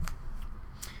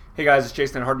Hey guys, it's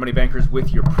Jason at Hard Money Bankers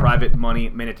with your Private Money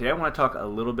Minute. Today I want to talk a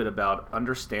little bit about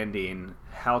understanding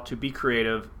how to be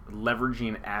creative,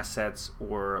 leveraging assets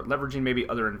or leveraging maybe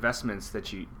other investments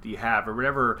that you have or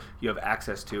whatever you have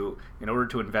access to in order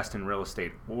to invest in real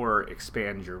estate or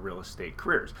expand your real estate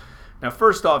careers. Now,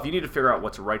 first off, you need to figure out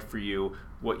what's right for you,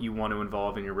 what you want to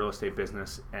involve in your real estate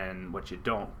business and what you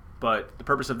don't. But the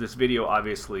purpose of this video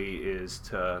obviously is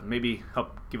to maybe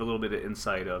help give a little bit of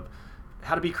insight of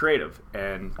how to be creative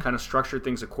and kind of structure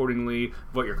things accordingly,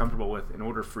 what you're comfortable with in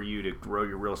order for you to grow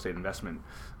your real estate investment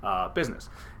business.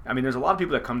 I mean, there's a lot of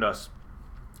people that come to us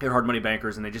at Hard Money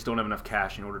Bankers and they just don't have enough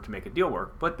cash in order to make a deal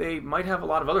work, but they might have a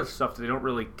lot of other stuff that they don't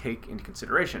really take into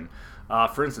consideration.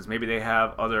 For instance, maybe they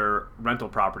have other rental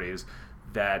properties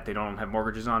that they don't have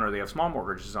mortgages on, or they have small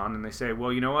mortgages on, and they say,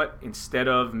 well, you know what, instead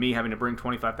of me having to bring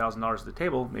 $25,000 to the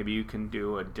table, maybe you can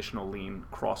do additional lien,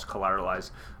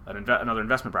 cross-collateralize another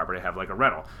investment property, have like a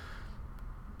rental.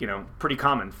 You know, pretty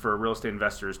common for real estate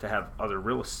investors to have other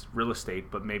real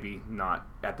estate, but maybe not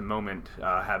at the moment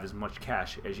have as much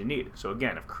cash as you need. So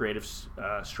again, a creative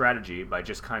strategy by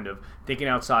just kind of thinking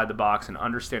outside the box and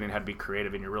understanding how to be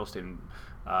creative in your real estate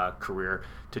career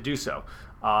to do so.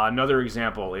 Another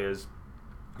example is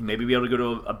maybe be able to go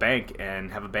to a bank and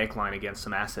have a bank line against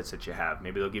some assets that you have.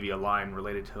 Maybe they'll give you a line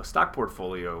related to a stock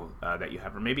portfolio that you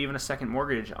have, or maybe even a second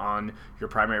mortgage on your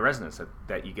primary residence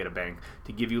that you get a bank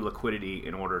to give you liquidity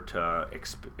in order to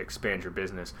expand your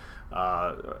business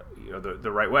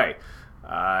the right way.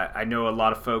 I know a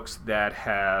lot of folks that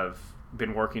have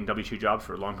been working W-2 jobs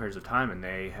for long periods of time, and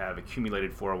they have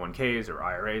accumulated 401ks or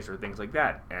IRAs or things like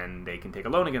that, and they can take a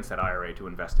loan against that IRA to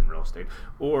invest in real estate,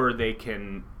 or they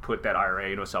can put that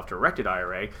IRA into a self-directed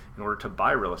IRA in order to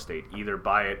buy real estate, either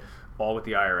buy it all with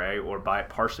the IRA or buy it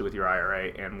partially with your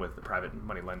IRA and with the private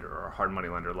money lender or a hard money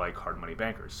lender like Hard Money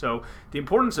Bankers. So the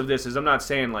importance of this is, I'm not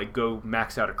saying like go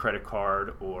max out a credit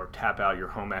card or tap out your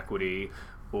home equity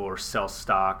or sell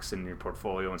stocks in your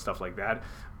portfolio and stuff like that.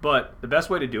 But the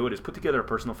best way to do it is put together a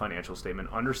personal financial statement,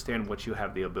 understand what you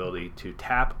have the ability to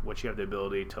tap, what you have the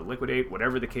ability to liquidate,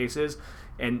 whatever the case is,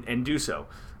 and do so.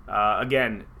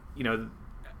 Again, you know,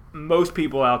 most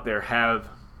people out there have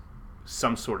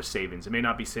some sort of savings. It may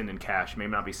not be sitting in cash, it may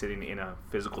not be sitting in a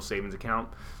physical savings account,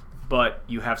 but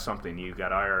you have something. You've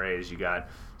got IRAs, you got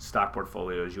stock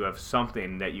portfolios, you have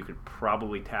something that you could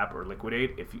probably tap or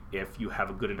liquidate if you have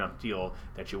a good enough deal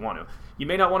that you want to. You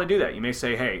may not want to do that. You may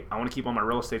say, hey, I want to keep all my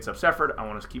real estate stuff separate. I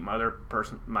want to keep my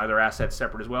other assets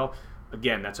separate as well.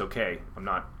 Again, that's okay. I'm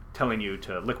not telling you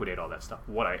to liquidate all that stuff.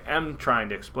 What I am trying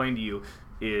to explain to you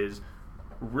is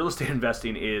real estate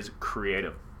investing is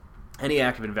creative. Any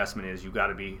active investment is, you've got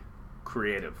to be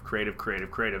creative,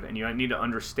 and you need to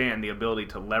understand the ability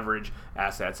to leverage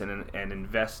assets and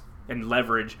invest and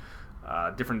leverage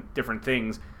different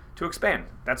things to expand.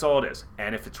 That's all it is.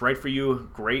 And if it's right for you,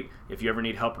 great. If you ever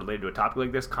need help related to a topic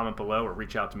like this, comment below or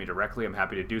reach out to me directly. I'm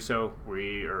happy to do so.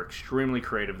 We are extremely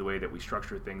creative the way that we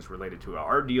structure things related to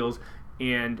our deals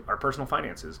and our personal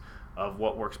finances of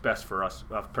what works best for us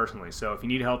personally. So if you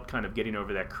need help kind of getting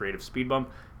over that creative speed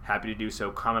bump, happy to do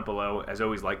so. Comment below. As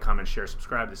always, like, comment, share,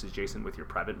 subscribe. This is Jason with your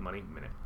Private Money Minute.